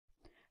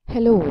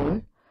Hello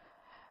all,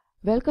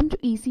 welcome to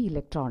Easy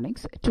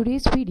Electronics.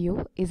 Today's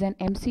video is an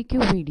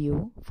MCQ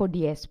video for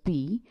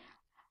DSP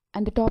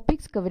and the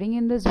topics covering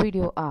in this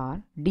video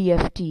are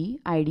DFT,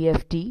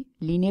 IDFT,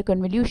 linear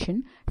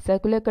convolution,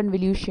 circular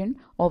convolution,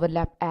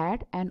 overlap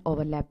add and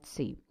overlap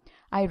save.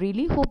 I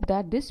really hope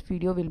that this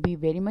video will be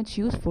very much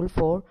useful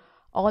for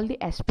all the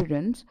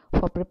aspirants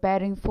for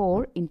preparing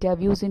for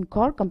interviews in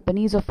core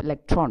companies of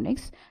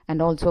electronics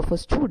and also for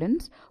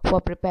students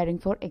for preparing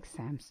for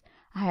exams.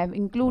 I have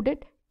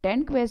included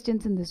 10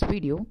 questions in this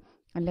video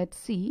and let's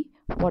see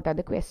what are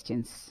the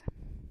questions.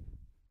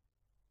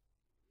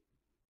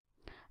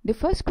 The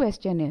first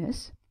question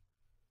is,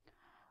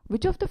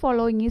 which of the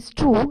following is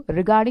true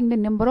regarding the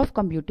number of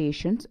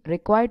computations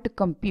required to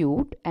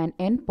compute an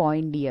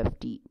n-point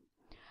DFT?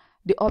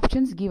 The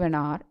options given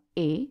are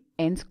A.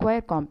 n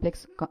square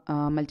complex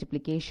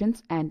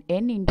multiplications and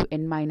n into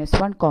n minus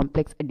 1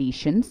 complex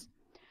additions,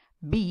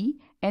 B.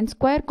 n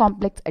square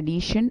complex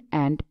addition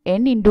and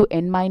n into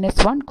n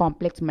minus 1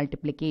 complex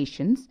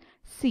multiplications,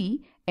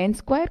 C. n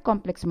square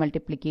complex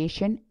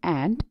multiplication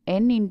and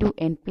n into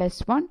n plus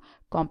 1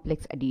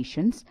 complex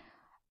additions,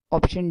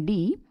 option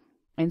D.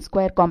 n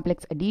square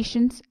complex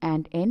additions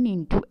and n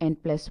into n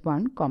plus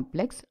 1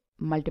 complex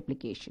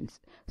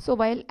multiplications. So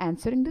while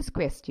answering this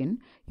question,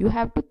 you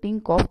have to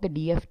think of the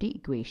DFT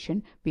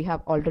equation. We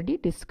have already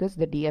discussed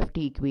the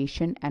DFT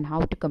equation and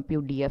how to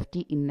compute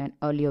DFT in an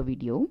earlier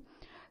video.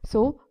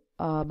 So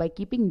by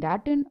keeping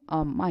that in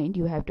mind,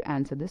 you have to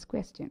answer this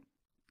question.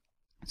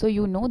 So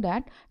you know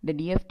that the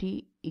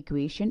DFT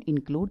equation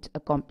includes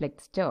a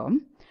complex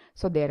term.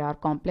 So there are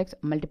complex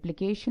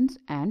multiplications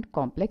and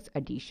complex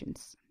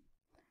additions.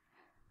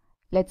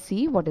 Let's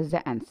see what is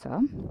the answer.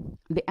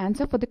 The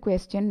answer for the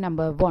question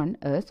number 1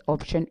 is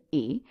option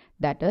A,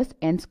 that is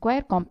n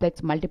square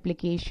complex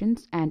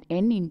multiplications and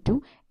n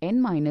into n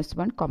minus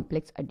 1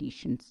 complex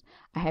additions.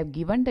 I have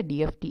given the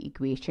DFT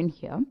equation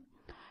here.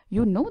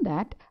 You know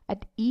that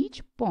at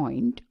each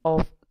point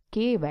of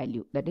k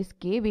value, that is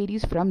k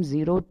varies from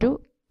 0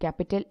 to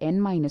capital N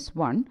minus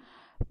 1,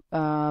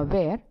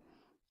 where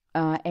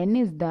n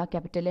is the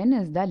capital N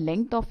is the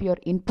length of your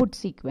input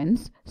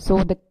sequence.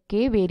 So the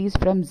k varies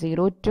from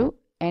 0 to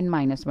n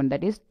minus 1,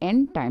 that is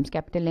n times,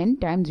 capital N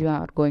times you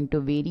are going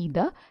to vary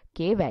the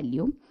k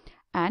value,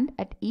 and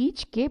at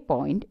each k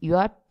point you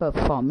are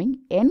performing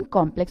n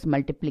complex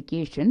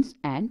multiplications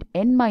and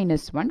n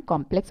minus 1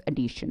 complex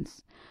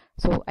additions.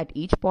 So at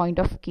each point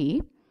of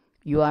k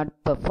you are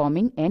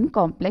performing n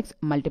complex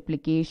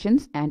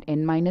multiplications and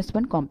n minus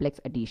 1 complex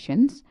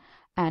additions,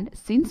 and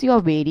since you are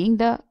varying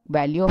the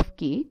value of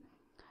k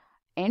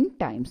n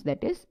times,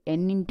 that is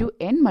n into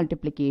n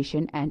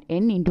multiplication and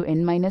n into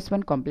n minus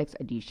 1 complex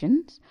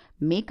additions,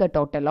 make a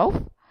total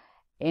of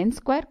n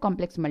square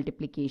complex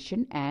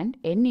multiplication and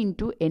n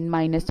into n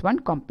minus 1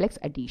 complex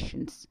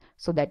additions.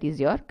 So that is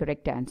your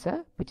correct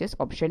answer, which is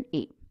option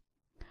A.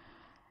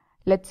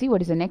 Let's see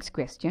what is the next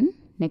question.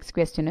 Next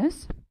question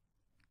is,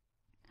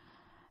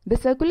 the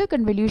circular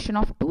convolution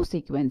of two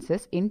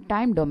sequences in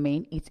time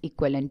domain is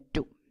equivalent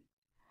to.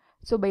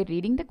 So by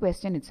reading the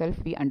question itself,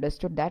 we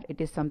understood that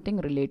it is something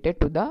related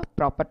to the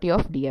property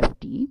of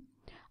DFT.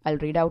 I'll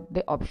read out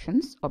the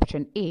options.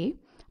 Option A,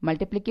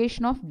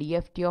 multiplication of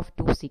DFT of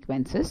two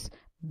sequences.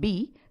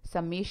 B,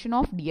 summation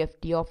of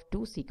DFT of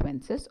two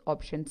sequences.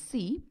 Option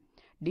C,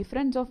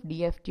 difference of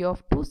DFT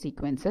of two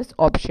sequences.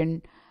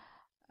 Option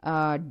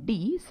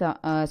D,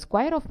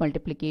 square of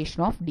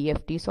multiplication of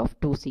DFTs of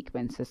two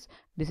sequences.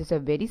 This is a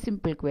very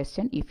simple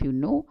question if you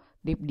know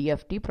the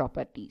DFT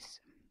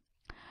properties.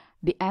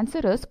 The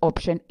answer is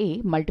option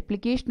A,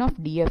 multiplication of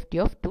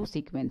DFT of two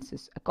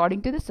sequences.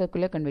 According to the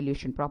circular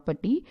convolution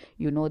property,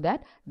 you know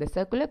that the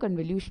circular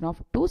convolution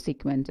of two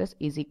sequences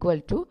is equal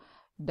to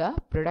the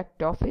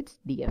product of its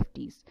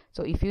DFTs.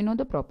 So if you know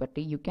the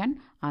property, you can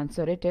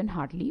answer it in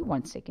hardly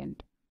 1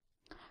 second.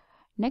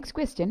 Next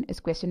question is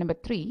question number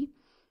 3.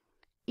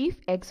 If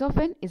x of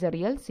n is a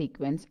real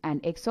sequence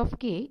and x of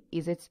k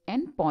is its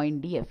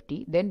n-point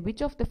DFT, then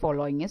which of the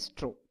following is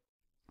true?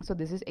 So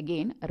this is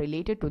again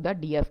related to the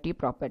DFT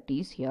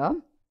properties here.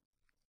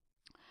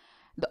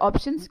 The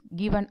options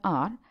given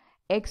are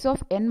x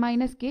of n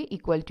minus k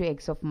equal to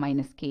x of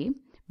minus k,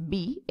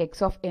 B,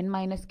 x of n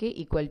minus k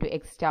equal to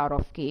x star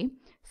of k,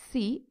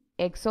 C,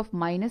 x of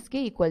minus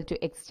k equal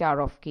to x star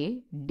of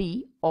k,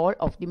 D, all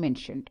of the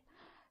mentioned.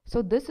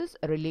 So this is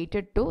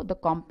related to the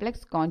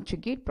complex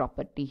conjugate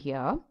property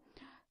here.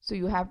 So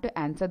you have to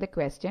answer the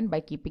question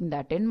by keeping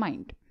that in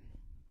mind.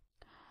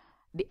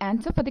 The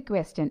answer for the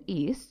question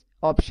is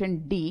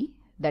option D,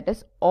 that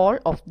is all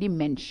of the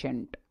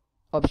mentioned.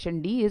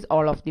 Option D is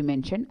all of the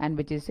mentioned, and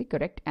which is the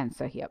correct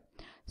answer here.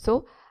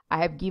 So I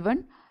have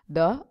given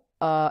the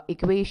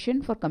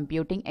equation for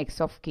computing x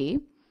of k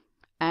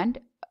and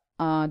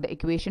the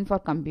equation for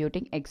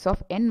computing x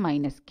of n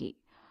minus k.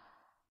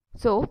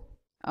 So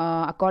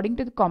according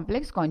to the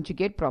complex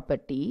conjugate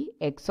property,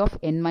 x of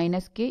n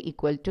minus k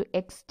equal to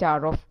x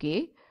star of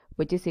k,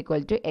 which is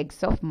equal to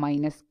x of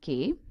minus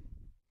k.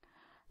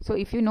 So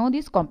if you know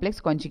this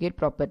complex conjugate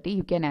property,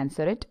 you can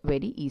answer it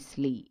very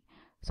easily.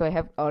 So I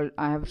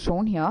have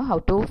shown here how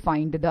to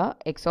find the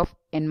x of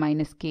n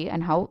minus k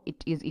and how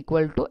it is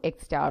equal to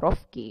x star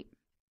of k.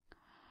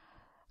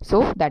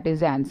 So that is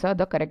the answer.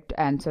 The correct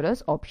answer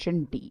is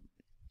option D.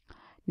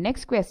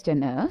 Next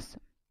question is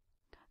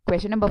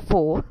question number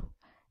 4.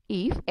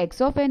 If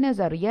x of n is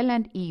a real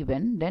and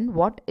even, then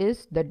what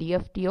is the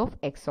DFT of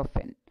x of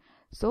n?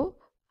 So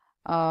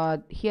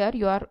here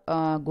you are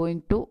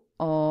going to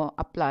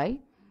apply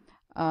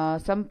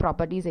some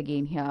properties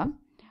again here,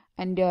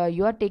 and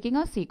you are taking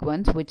a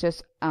sequence which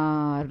is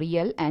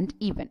real and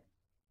even.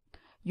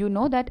 You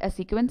know that a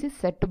sequence is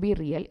said to be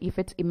real if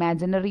its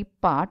imaginary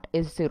part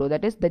is 0,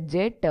 that is the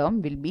j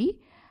term will be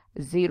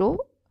 0,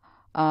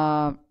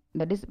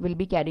 that is will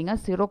be carrying a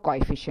 0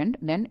 coefficient.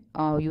 Then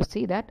you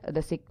see that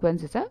the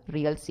sequence is a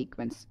real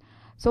sequence.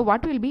 So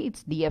what will be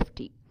its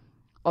DFT?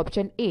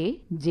 Option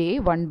A, j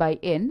 1 by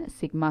n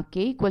sigma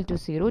k equal to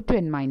 0 to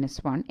n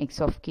minus 1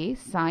 x of k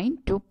sine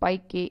 2 pi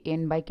k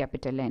n by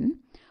capital N.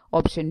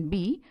 Option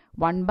B,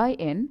 1 by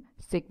n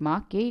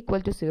sigma k equal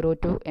to 0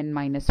 to n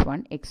minus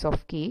 1 x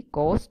of k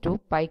cos 2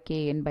 pi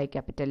k n by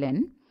capital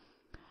N.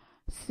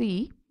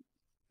 C,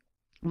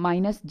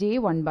 minus j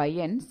 1 by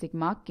n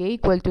sigma k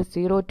equal to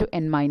 0 to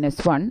n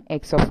minus 1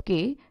 x of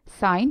k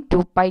sine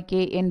 2 pi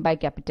k n by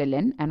capital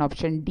N. And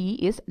option D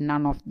is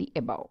none of the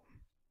above.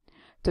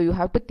 So you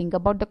have to think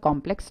about the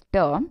complex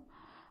term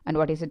and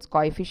what is its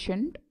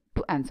coefficient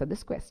to answer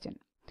this question.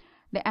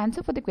 The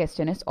answer for the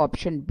question is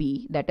option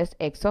B, that is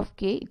x of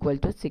k equal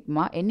to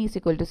sigma n is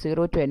equal to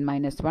 0 to n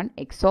minus 1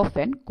 x of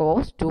n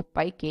cos 2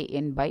 pi k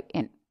n by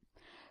n.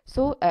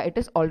 So it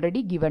is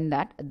already given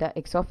that the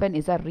x of n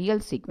is a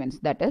real sequence,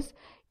 that is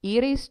e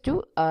raised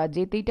to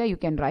j theta you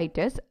can write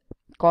as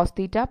cos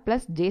theta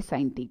plus j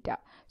sin theta.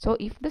 So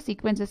if the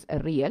sequence is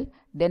real,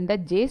 then the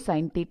j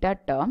sin theta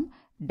term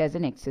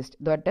doesn't exist,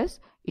 that is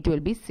it will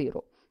be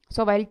 0.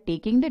 So while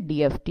taking the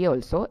DFT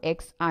also,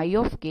 xi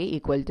of k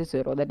equal to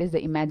 0, that is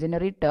the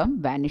imaginary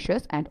term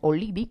vanishes and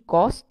only the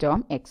cos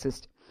term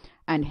exists,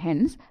 and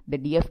hence the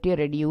DFT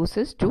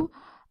reduces to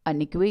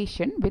an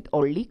equation with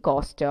only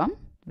cos term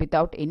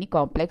without any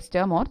complex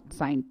term or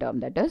sine term,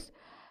 that is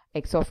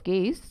x of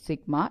k is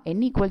sigma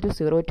n equal to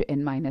 0 to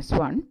n minus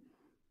 1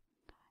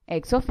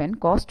 x of n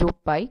cos 2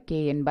 pi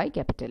k n by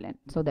capital N.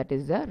 So that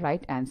is the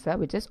right answer,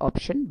 which is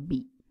option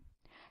B.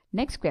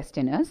 Next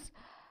question is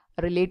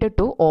related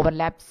to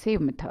overlap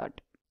save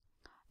method.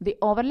 The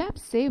overlap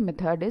save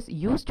method is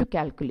used to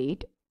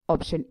calculate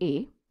option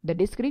A, the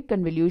discrete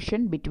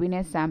convolution between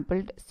a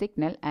sampled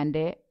signal and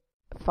a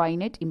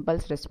finite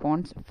impulse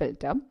response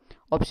filter.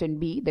 Option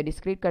B, the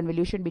discrete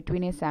convolution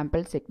between a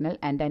sampled signal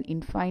and an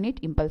infinite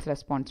impulse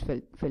response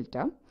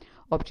filter.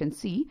 Option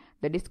C,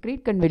 the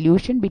discrete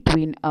convolution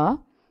between a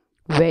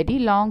very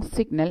long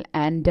signal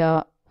and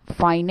a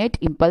finite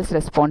impulse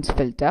response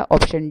filter.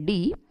 Option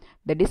D,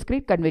 the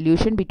discrete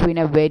convolution between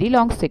a very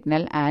long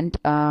signal and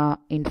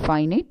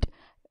infinite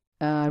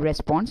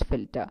response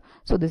filter.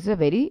 So this is a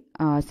very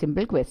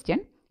simple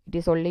question. It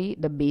is only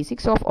the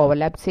basics of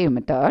overlap save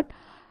method.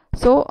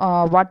 So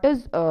what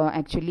is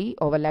actually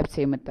overlap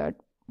save method?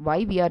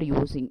 Why we are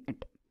using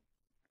it?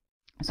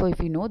 So if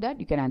you know that,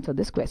 you can answer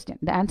this question.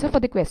 The answer for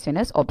the question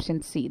is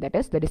option C, that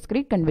is the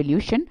discrete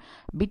convolution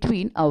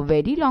between a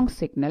very long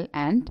signal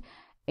and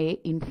a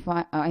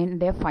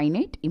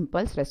finite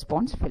impulse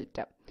response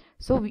filter.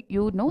 So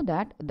you know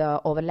that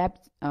the overlap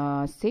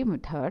save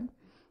method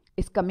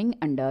is coming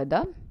under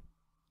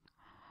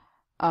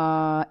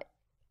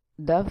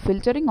the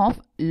filtering of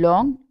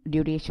long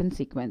duration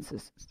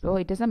sequences. So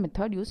it is a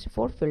method used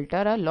for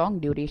filter a long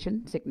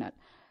duration signal,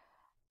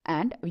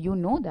 and you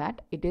know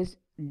that it is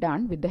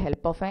done with the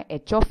help of a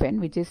h of n,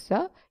 which is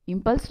a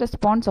impulse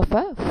response of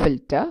a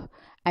filter,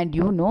 and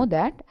you know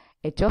that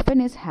h of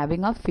n is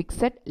having a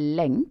fixed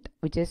length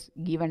which is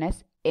given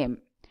as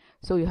m.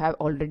 So we have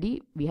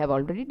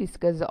already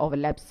discussed the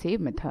overlap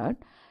save method.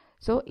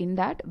 So in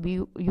that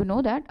you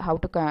know that how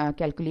to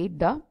calculate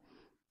the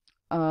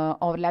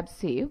overlap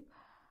save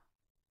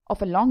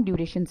of a long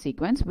duration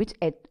sequence which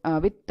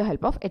with the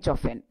help of h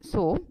of n.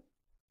 So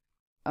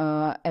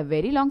a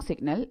very long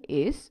signal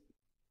is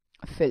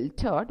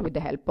filtered with the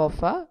help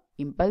of a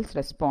impulse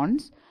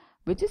response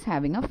which is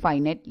having a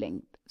finite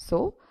length.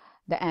 So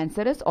the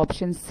answer is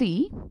option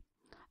C,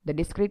 the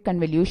discrete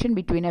convolution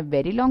between a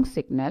very long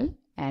signal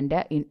and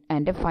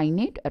a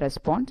finite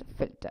response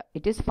filter.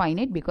 It is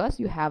finite because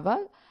you have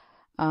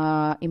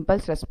a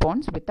impulse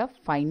response with a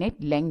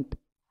finite length.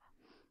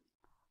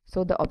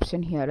 So the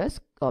option here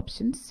is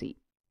option C.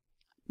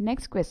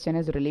 Next question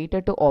is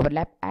related to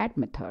overlap add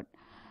method,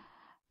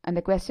 and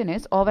the question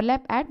is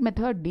overlap add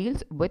method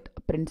deals with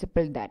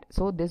principle that.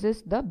 So this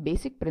is the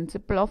basic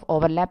principle of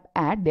overlap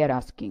add they are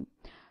asking.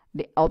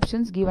 The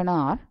options given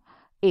are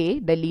A,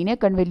 the linear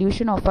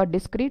convolution of a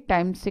discrete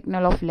time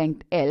signal of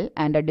length L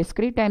and a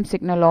discrete time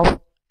signal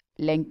of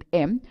length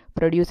M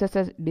produces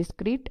a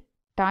discrete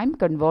time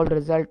convolved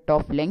result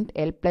of length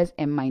L plus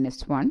M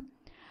minus 1.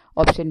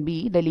 Option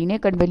B, the linear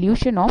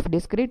convolution of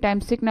discrete time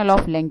signal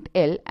of length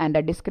L and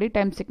a discrete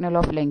time signal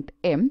of length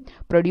M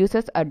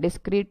produces a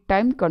discrete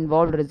time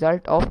convolved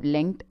result of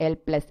length L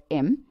plus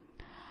M.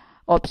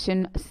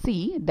 Option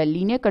C, the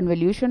linear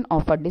convolution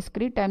of a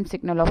discrete time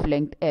signal of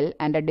length L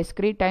and a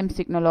discrete time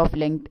signal of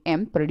length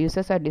M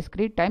produces a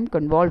discrete time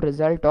convolved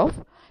result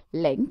of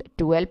length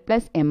 2L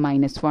plus M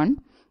minus 1.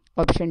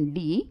 Option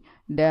D,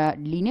 the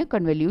linear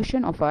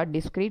convolution of a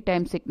discrete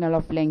time signal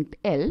of length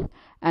L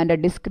and a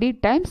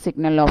discrete time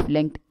signal of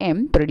length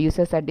M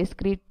produces a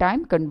discrete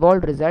time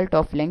convolved result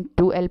of length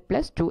 2L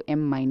plus 2M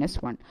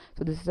minus 1.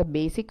 So this is a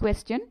basic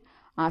question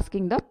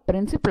asking the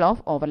principle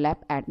of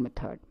overlap add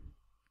method.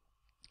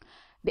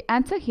 The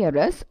answer here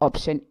is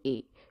option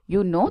A.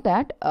 You know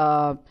that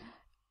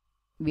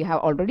we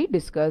have already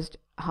discussed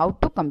how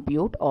to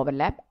compute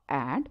overlap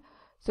add.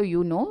 So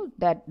you know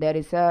that there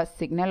is a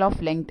signal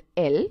of length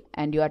L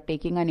and you are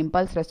taking an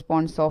impulse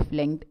response of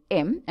length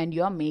M and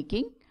you are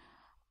making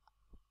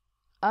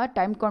a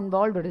time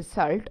convolved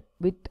result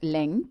with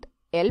length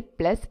L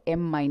plus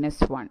M minus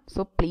 1.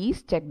 So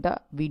please check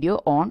the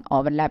video on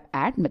overlap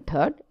add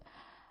method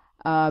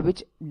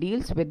which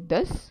deals with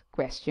this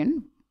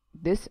question.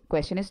 This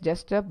question is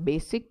just a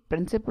basic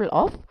principle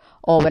of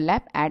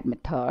overlap add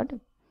method,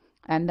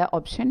 and the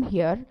option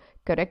here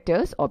correct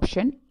is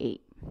option A.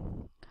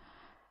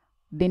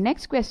 The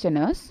next question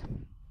is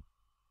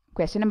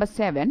question number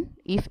 7.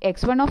 If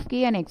x1 of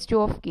k and x2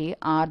 of k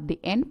are the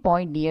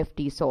endpoint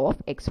DFTs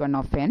of x1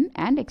 of n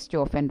and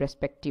x2 of n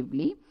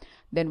respectively,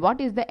 then what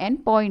is the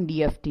endpoint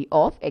DFT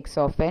of x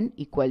of n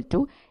equal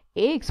to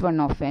ax1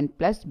 of n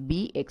plus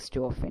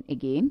bx2 of n?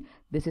 Again,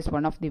 this is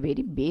one of the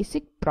very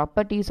basic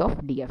properties of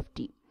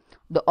DFT.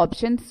 The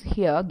options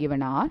here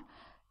given are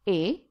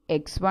A,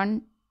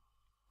 x1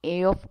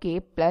 a of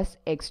k plus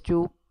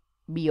x2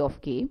 b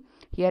of k.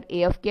 Here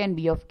a of k and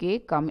b of k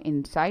come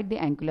inside the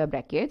angular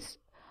brackets.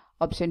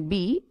 Option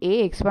B,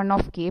 ax1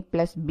 of k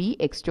plus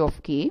bx2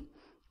 of k.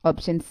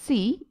 Option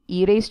C,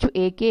 e raised to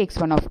ak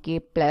x1 of k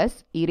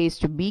plus e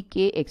raised to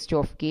bk x2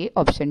 of k.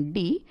 Option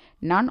D,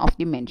 none of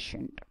the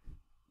mentioned.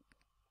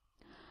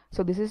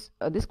 So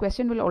this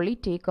question will only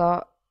take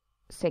a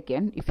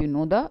second if you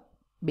know the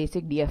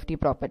basic DFT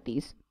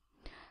properties.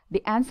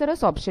 The answer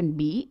is option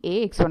B,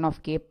 ax1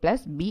 of k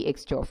plus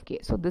bx2 of k.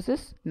 So this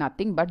is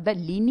nothing but the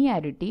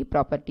linearity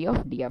property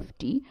of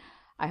DFT.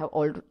 I have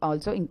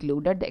also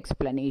included the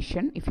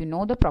explanation. If you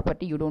know the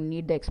property, you don't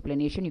need the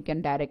explanation. You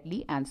can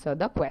directly answer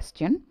the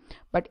question.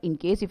 But in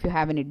case if you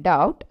have any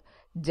doubt,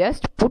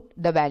 just put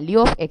the value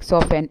of x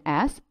of n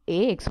as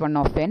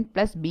ax1 of n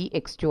plus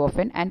bx2 of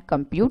n and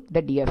compute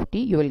the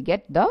DFT. You will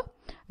get the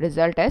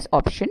result as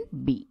option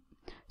B.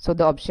 So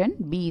the option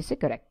B is a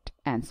correct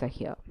answer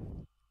here.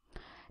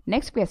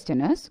 Next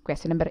question is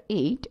question number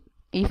 8.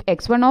 If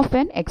x1 of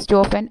n,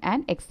 x2 of n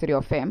and x3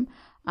 of m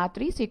are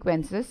three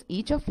sequences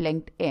each of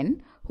length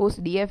n whose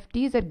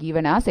DFTs are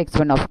given as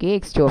x1 of k,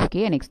 x2 of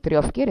k and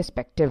x3 of k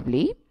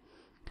respectively,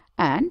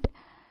 and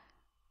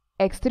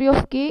x3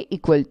 of k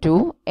equal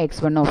to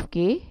x1 of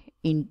k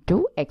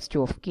into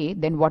x2 of k,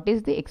 then what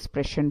is the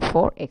expression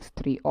for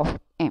x3 of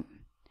m?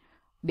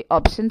 The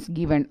options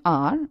given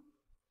are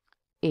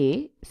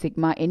A,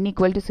 sigma n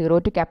equal to 0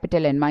 to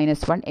capital N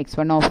minus 1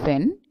 x1 of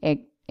n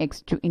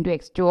x2 into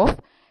x2 of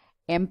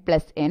m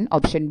plus n.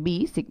 Option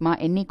B, sigma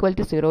n equal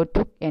to 0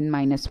 to n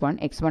minus 1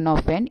 x1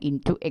 of n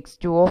into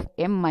x2 of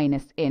m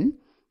minus n.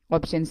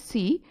 Option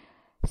C,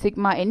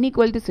 sigma n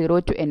equal to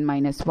 0 to n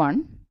minus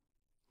 1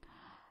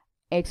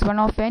 x1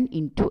 of n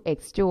into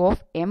x2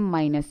 of m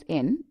minus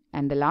n,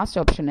 and the last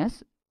option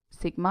is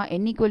sigma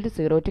n equal to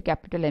 0 to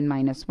capital N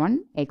minus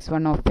 1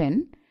 x1 of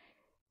n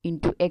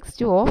into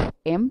x2 of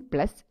m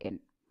plus n.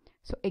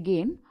 So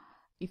again,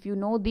 if you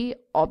know the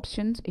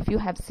options, if you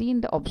have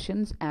seen the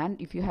options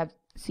and if you have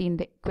seen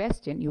the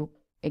question, you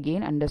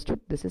again understood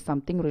this is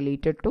something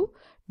related to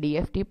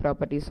DFT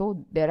properties.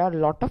 So there are a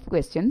lot of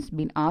questions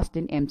been asked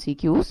in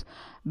MCQs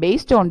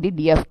based on the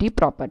DFT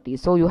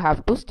properties. So you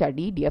have to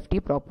study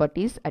DFT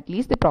properties, at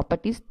least the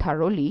properties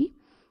thoroughly,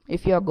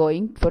 if you are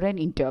going for an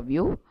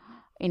interview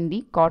in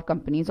the core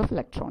companies of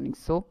electronics.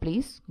 So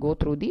please go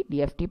through the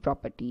DFT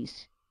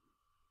properties.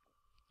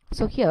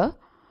 So here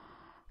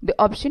the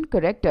option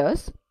correct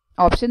is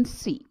option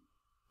C,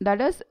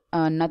 that is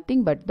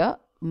nothing but the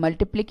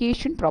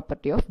multiplication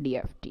property of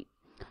DFT.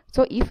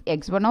 So if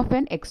x1 of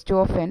n, x2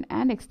 of n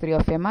and x3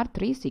 of m are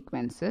three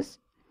sequences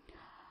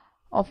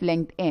of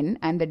length n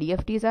and the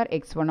DFTs are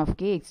x1 of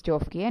k, x2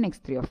 of k and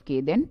x3 of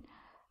k, then,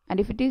 and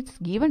if it is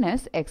given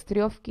as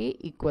x3 of k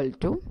equal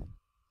to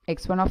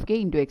x1 of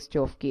k into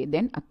x2 of k,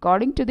 then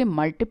according to the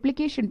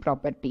multiplication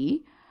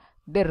property,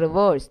 the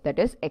reverse, that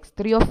is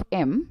x3 of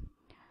m,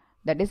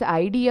 that is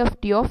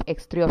IDFT of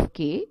x3 of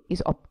k,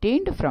 is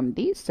obtained from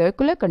the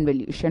circular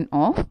convolution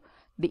of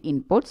the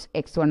inputs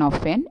x1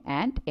 of n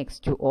and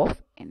x2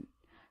 of n.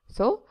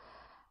 So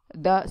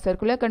the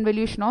circular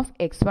convolution of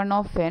x1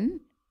 of n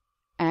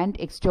and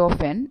x2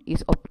 of n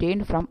is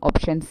obtained from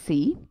option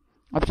C.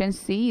 Option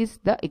C is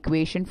the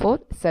equation for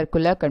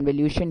circular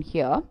convolution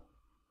here.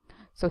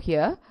 So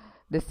here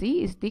The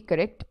C is the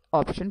correct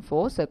option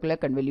for circular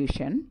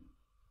convolution,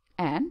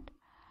 and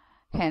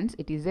hence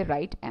it is the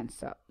right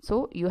answer.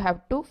 So you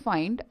have to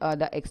find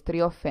the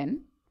x3 of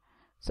n,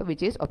 so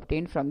which is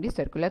obtained from the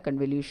circular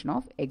convolution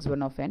of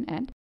x1 of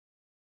n,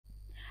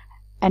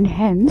 and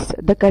hence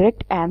the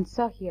correct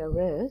answer here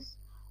is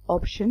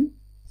option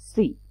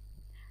C.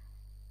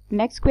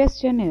 Next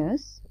question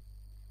is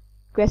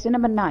question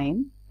number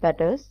 9,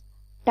 that is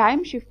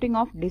time shifting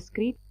of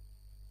discrete,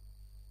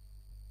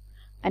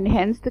 and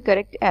hence the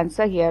correct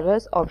answer here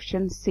is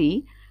option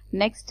C.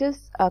 Next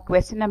is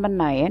question number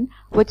 9,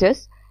 which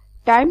is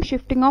time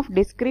shifting of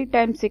discrete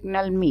time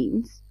signal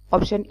means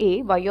option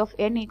A, y of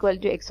n equal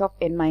to x of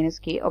n minus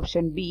k,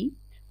 option B,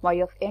 y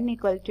of n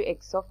equal to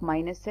x of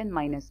minus n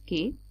minus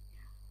k,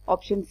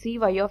 option C,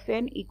 y of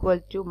n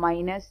equal to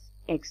minus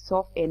x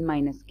of n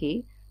minus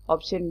k,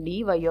 option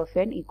D, y of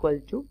n equal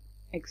to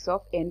x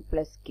of n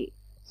plus k.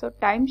 So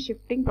time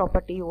shifting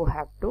property you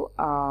have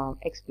to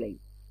explain.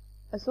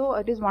 So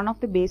it is one of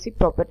the basic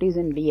properties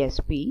in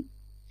DSP.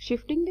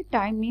 Shifting the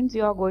time means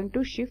you are going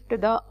to shift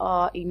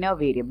the inner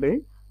variable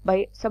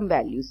by some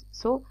values.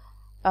 So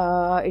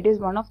it is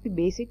one of the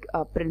basic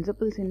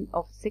principles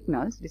of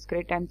signals,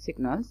 discrete time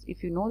signals.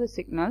 If you know the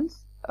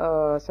signals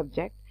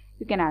subject,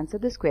 you can answer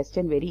this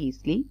question very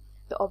easily.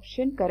 The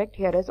option correct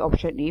here is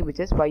option A, which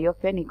is y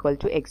of n equal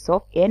to x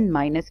of n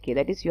minus k.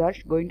 That is, you are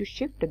going to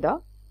shift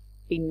the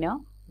inner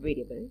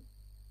variable.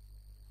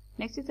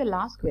 Next is the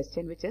last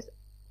question, which is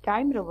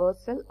time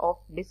reversal of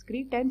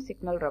discrete time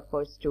signal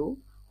refers to.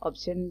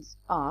 Options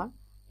are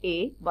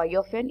A, y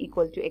of n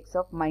equal to x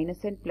of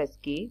minus n plus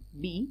k,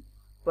 B,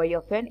 y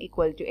of n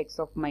equal to x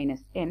of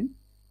minus n,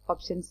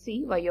 option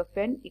C, y of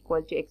n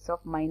equal to x of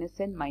minus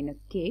n minus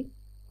k,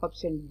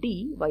 option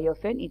D, y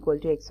of n equal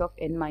to x of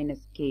n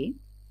minus k.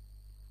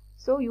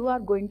 So you are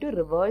going to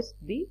reverse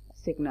the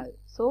signal.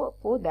 So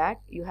for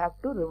that you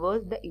have to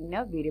reverse the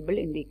inner variable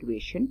in the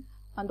equation,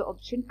 and the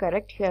option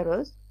correct here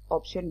is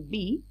option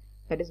B,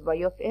 that is y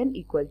of n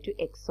equal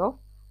to x of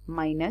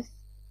minus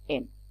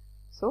n.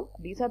 So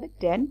these are the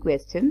 10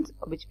 questions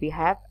which we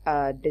have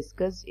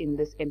discussed in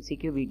this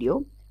MCQ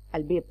video.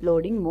 I'll be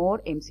uploading more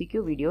MCQ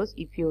videos.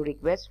 If you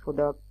request for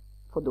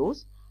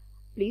those,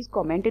 please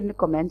comment in the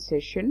comment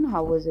section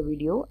how was the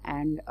video,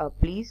 and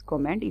please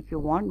comment if you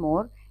want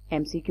more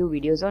MCQ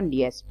videos on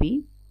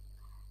DSP.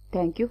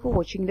 Thank you for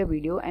watching the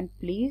video, and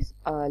please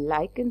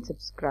like and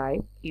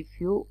subscribe if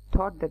you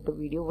thought that the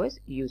video was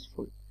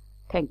useful.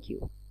 Thank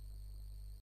you.